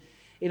been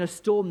in a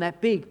storm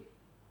that big.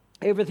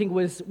 Everything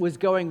was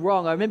going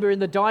wrong. I remember in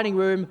the dining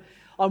room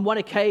on one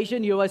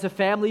occasion, as a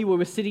family, we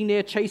were sitting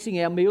there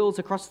chasing our meals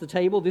across the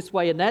table, this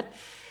way and that.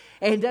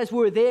 And as we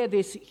were there,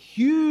 this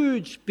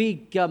huge,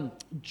 big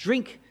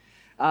drink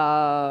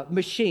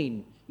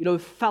machine,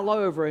 fell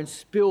over and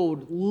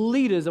spilled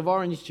liters of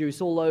orange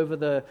juice all over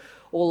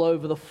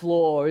the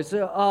floor.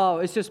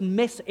 It's just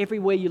mess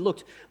everywhere you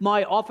looked.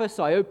 My office,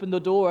 I opened the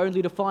door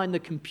only to find the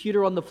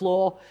computer on the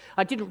floor.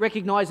 I didn't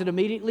recognize it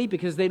immediately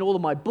because then all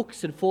of my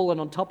books had fallen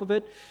on top of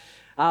it.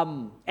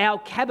 Our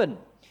cabin,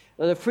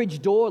 the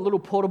fridge door, a little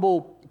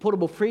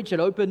portable fridge, had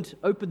opened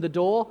the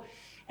door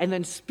and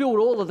then spilled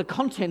all of the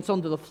contents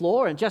onto the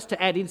floor, and just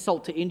to add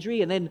insult to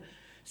injury, and then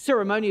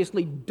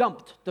ceremoniously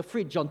dumped the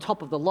fridge on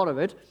top of the lot of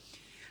it.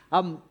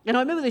 And I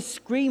remember this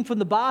scream from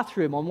the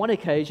bathroom on one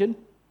occasion,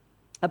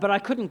 but I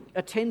couldn't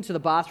attend to the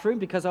bathroom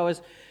because I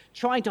was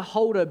trying to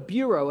hold a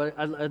bureau,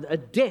 a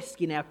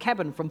desk in our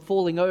cabin from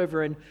falling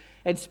over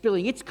and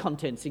spilling its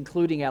contents,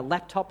 including our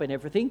laptop and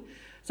everything.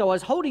 So I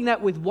was holding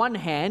that with one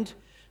hand,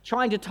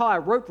 trying to tie a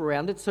rope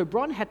around it, so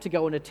Bron had to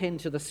go and attend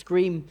to the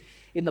scream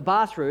in the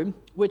bathroom,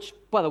 which,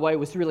 by the way,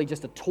 was really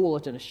just a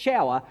toilet and a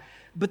shower,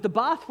 but the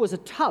bath was a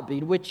tub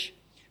in which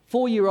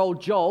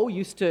 4-year-old Joel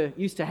used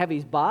to have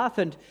his bath,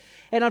 and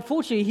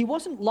unfortunately he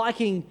wasn't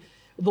liking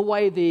the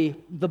way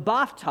the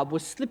bathtub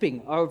was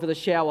slipping over the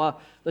shower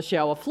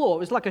floor. It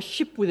was like a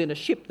ship within a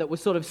ship that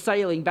was sort of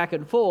sailing back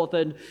and forth,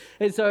 and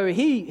so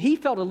he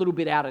felt a little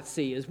bit out at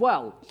sea as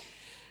well.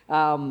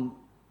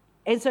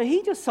 And so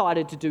he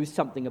decided to do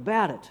something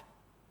about it.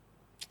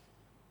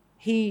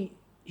 He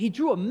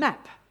drew a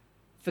map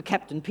for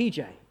Captain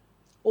PJ,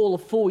 all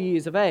of 4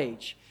 years of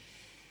age.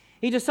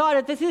 He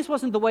decided that this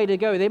wasn't the way to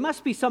go. There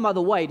must be some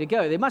other way to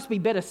go. There must be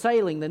better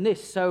sailing than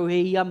this. So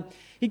he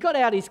got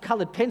out his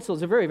coloured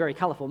pencils, a very, very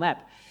colourful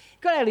map. He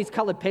got out his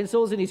coloured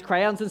pencils and his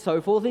crayons and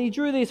so forth, and he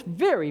drew this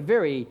very,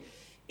 very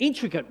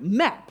intricate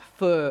map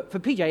for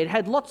PJ. It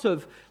had lots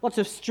of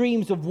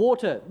streams of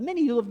water.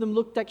 Many of them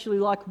looked actually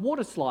like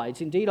water slides.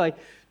 Indeed, I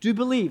do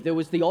believe there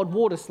was the odd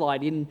water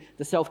slide in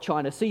the South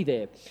China Sea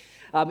there.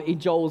 In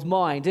Joel's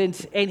mind.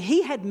 And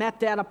he had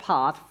mapped out a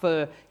path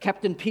for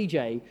Captain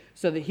PJ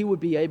so that he would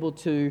be able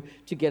to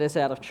get us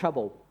out of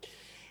trouble.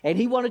 And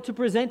he wanted to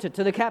present it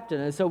to the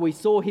captain. And so we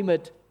saw him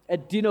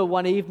at dinner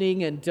one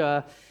evening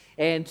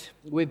and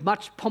with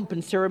much pomp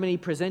and ceremony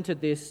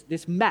presented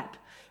this map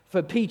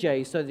for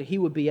PJ so that he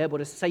would be able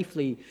to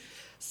safely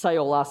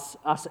sail us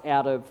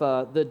out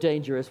of the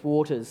dangerous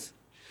waters.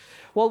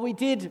 Well, we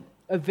did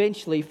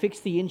eventually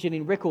fix the engine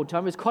in record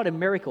time. It was quite a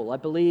miracle. I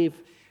believe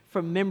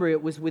from memory,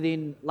 it was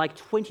within like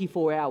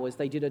 24 hours.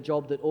 They did a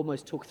job that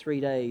almost took 3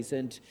 days,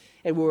 and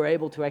we were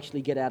able to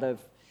actually get out of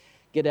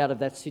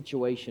that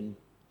situation.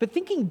 But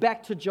thinking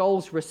back to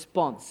Joel's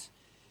response,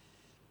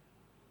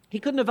 he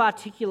couldn't have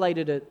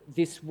articulated it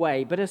this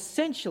way, but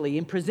essentially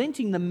in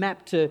presenting the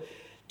map to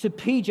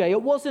PJ,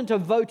 it wasn't a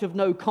vote of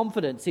no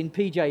confidence in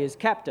PJ as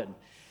captain.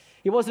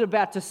 He wasn't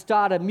about to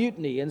start a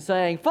mutiny and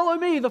saying, "Follow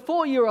me, the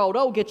 4-year-old,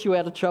 I'll get you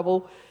out of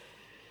trouble."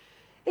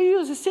 He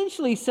was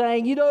essentially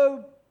saying,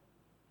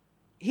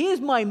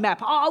 here's my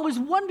map. I was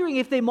wondering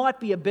if there might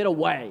be a better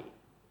way.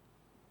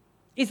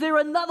 Is there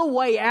another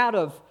way out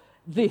of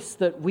this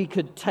that we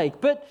could take?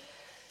 But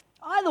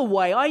either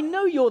way, I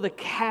know you're the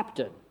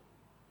captain,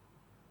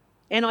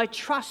 and I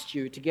trust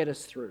you to get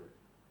us through.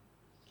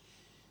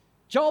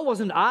 Joel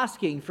wasn't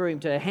asking for him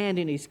to hand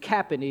in his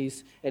cap and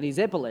his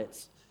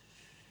epaulets.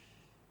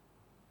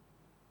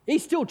 He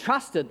still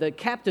trusted that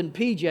Captain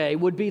PJ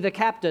would be the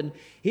captain.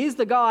 Here's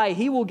the guy,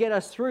 he will get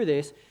us through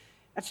this.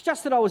 It's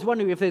just that I was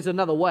wondering if there's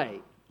another way,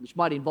 which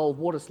might involve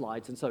water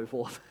slides and so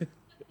forth.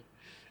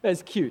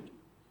 That's cute.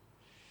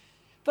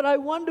 But I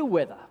wonder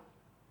whether,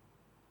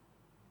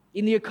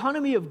 in the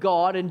economy of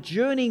God and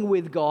journeying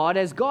with God,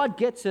 as God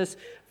gets us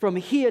from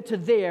here to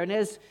there, and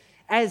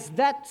as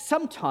that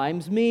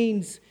sometimes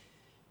means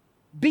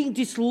being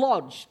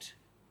dislodged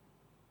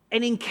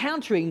and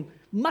encountering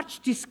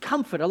much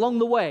discomfort along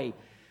the way,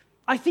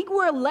 I think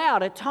we're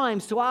allowed at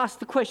times to ask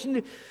the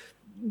question,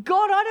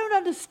 God, I don't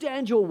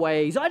understand your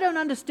ways. I don't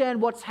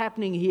understand what's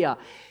happening here.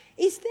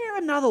 Is there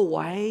another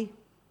way?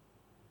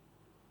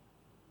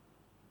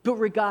 But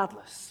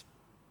regardless,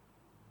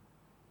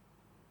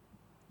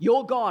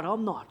 you're God,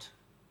 I'm not.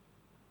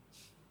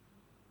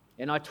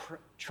 And I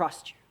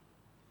trust you.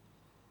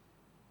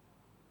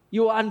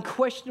 You are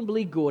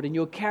unquestionably good and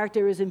your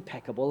character is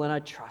impeccable, and I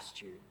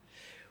trust you.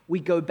 We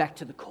go back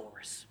to the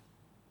chorus.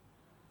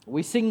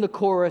 We sing the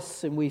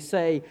chorus and we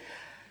say,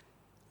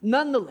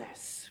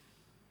 nonetheless,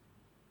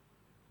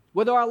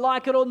 whether I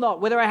like it or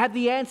not, whether I have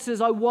the answers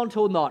I want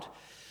or not,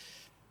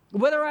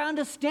 whether I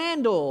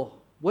understand or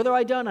whether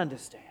I don't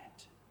understand,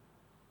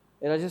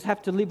 and I just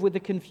have to live with the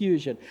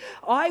confusion,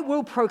 I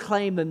will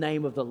proclaim the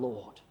name of the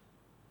Lord.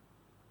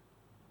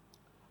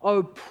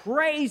 Oh,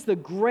 praise the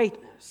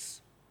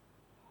greatness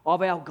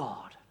of our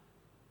God.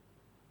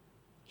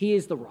 He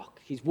is the rock.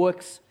 His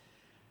works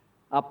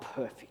are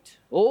perfect.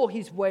 All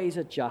his ways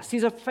are just.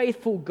 He's a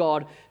faithful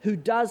God who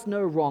does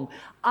no wrong.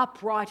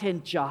 Upright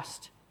and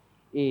just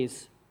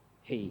is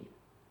he.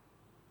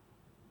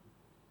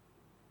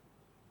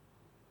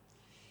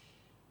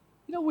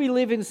 You know, we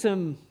live in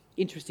some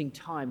interesting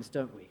times,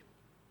 don't we?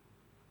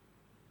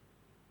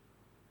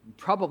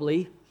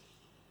 Probably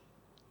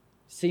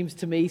seems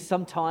to me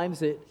sometimes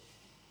that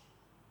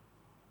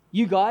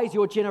you guys,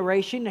 your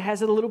generation,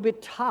 has it a little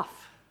bit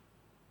tough.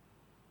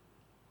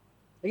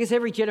 I guess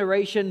every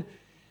generation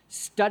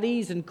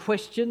studies and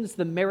questions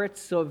the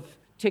merits of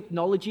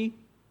technology.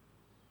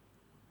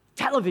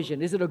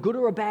 Television, is it a good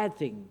or a bad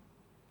thing?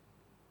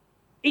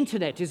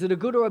 Internet, is it a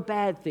good or a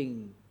bad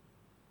thing?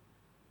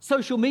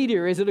 Social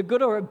media, is it a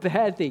good or a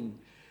bad thing?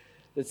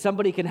 That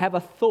somebody can have a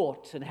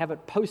thought and have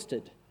it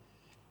posted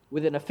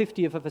within a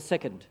 50th of a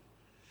second.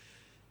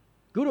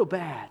 Good or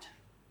bad?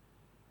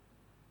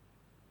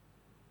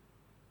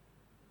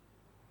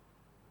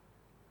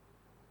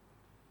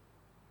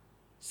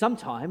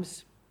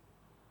 Sometimes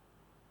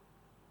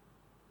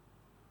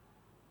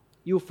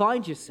you'll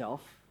find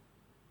yourself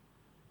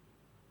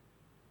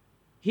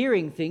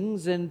hearing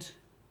things and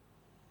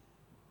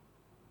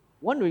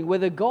wondering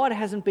whether God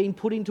hasn't been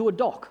put into a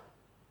dock.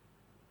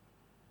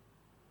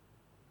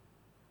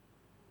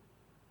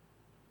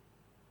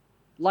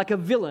 Like a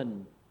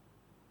villain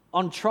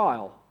on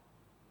trial.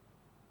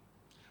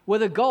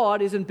 Whether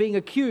God isn't being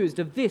accused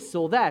of this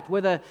or that,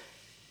 whether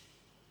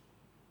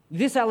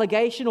this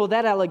allegation or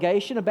that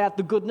allegation about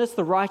the goodness,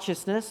 the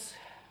righteousness,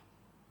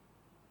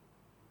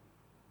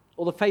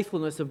 or the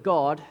faithfulness of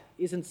God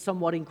isn't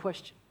somewhat in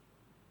question.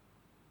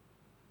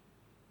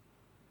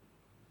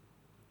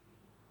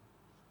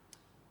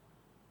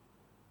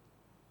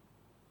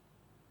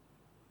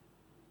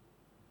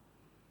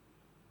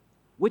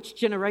 Which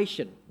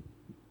generation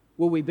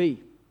will we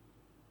be?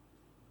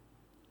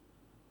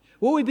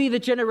 Will we be the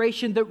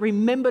generation that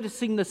remember to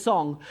sing the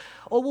song?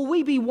 Or will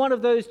we be one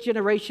of those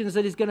generations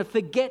that is going to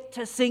forget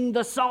to sing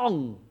the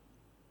song?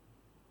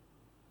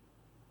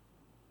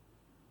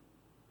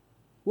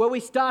 Where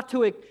we start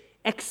to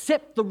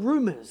accept the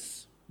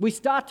rumors. We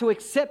start to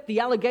accept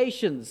the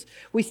allegations.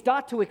 We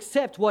start to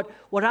accept what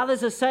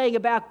others are saying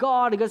about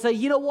God and go say,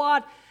 you know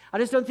what? I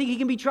just don't think he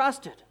can be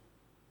trusted.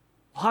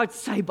 I'd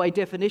say by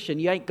definition,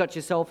 you ain't got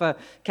yourself a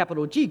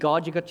capital G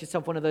God. You got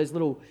yourself one of those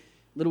little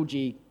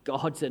g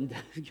gods, and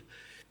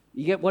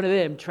you get one of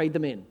them, trade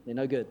them in. They're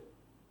no good.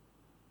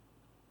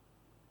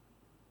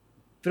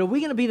 But are we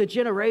going to be the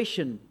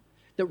generation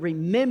that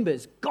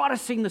remembers, got to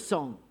sing the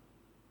song?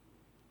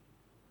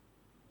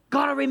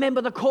 Got to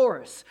remember the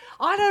chorus.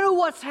 I don't know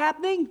what's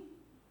happening.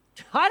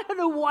 I don't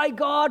know why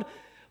God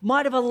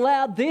might have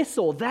allowed this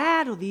or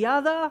that or the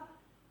other.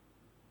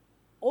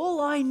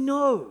 All I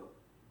know,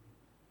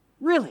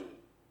 really,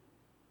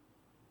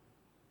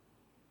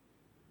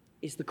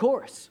 is the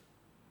chorus.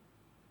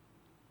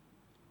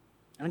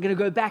 And I'm going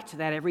to go back to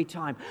that every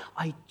time.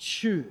 I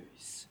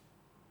choose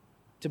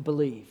to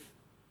believe.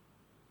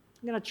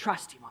 I'm going to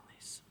trust him on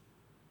this.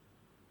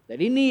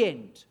 That in the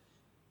end,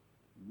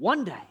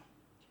 one day,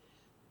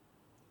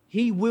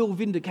 he will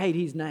vindicate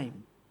his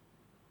name.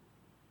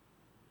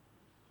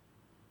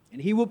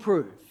 And he will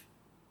prove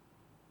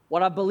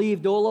what I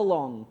believed all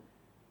along.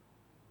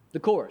 The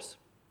chorus.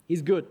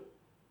 He's good.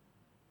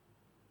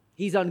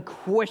 He's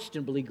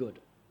unquestionably good.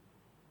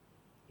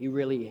 He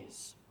really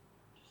is.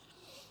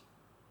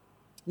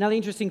 Now, the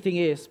interesting thing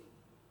is,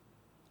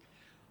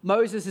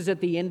 Moses is at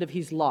the end of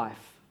his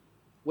life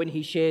when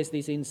he shares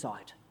this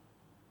insight.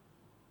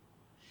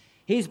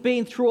 He's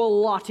been through a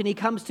lot and he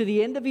comes to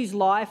the end of his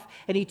life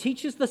and he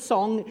teaches the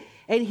song,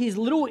 and his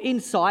little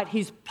insight,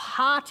 his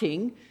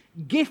parting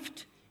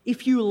gift,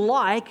 if you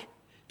like,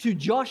 to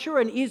Joshua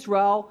and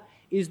Israel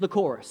is the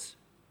chorus.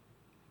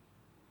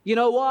 You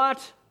know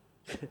what?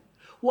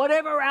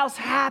 Whatever else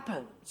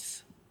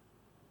happens,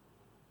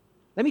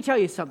 let me tell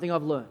you something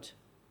I've learned.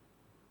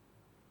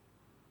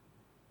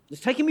 It's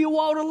taken me a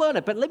while to learn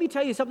it, but let me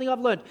tell you something I've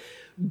learned.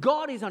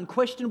 God is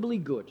unquestionably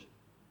good.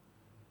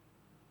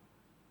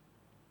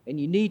 And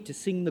you need to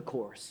sing the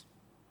chorus.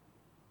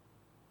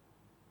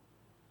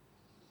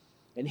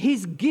 And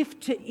his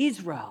gift to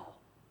Israel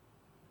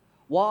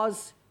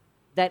was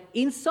that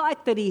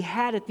insight that he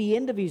had at the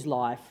end of his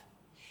life,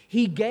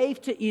 he gave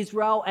to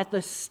Israel at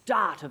the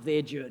start of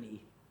their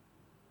journey.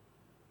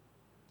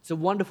 It's a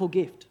wonderful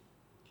gift.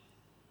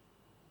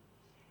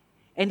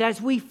 And as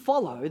we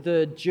follow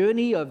the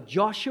journey of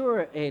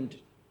Joshua and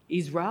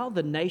Israel,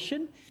 the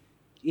nation,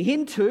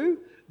 into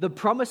the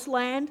promised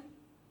land,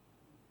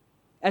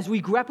 as we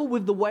grapple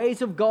with the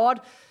ways of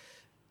God,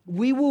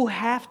 we will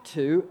have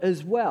to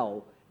as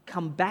well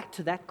come back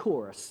to that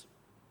chorus.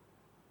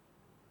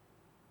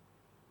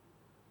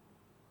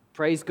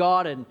 Praise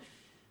God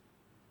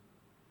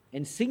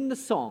and sing the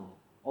song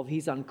of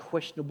his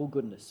unquestionable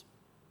goodness.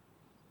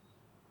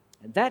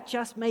 And that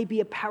just may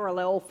be a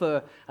parallel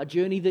for a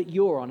journey that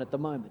you're on at the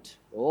moment,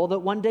 or that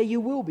one day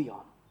you will be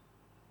on.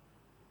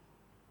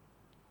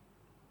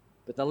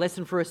 But the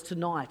lesson for us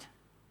tonight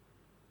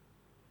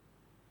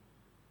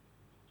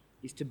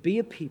is to be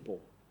a people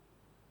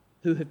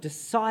who have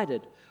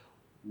decided,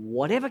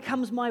 whatever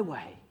comes my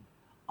way,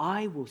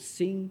 I will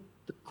sing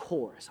the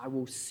chorus. I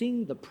will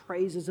sing the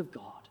praises of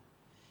God.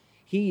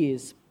 He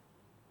is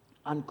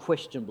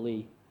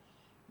unquestionably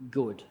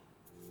good.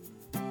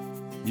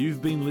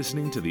 You've been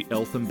listening to the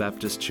Eltham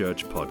Baptist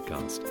Church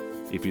podcast.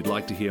 If you'd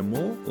like to hear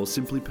more or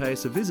simply pay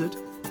us a visit,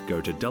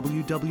 go to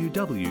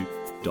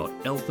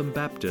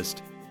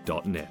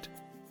www.elthambaptist.net.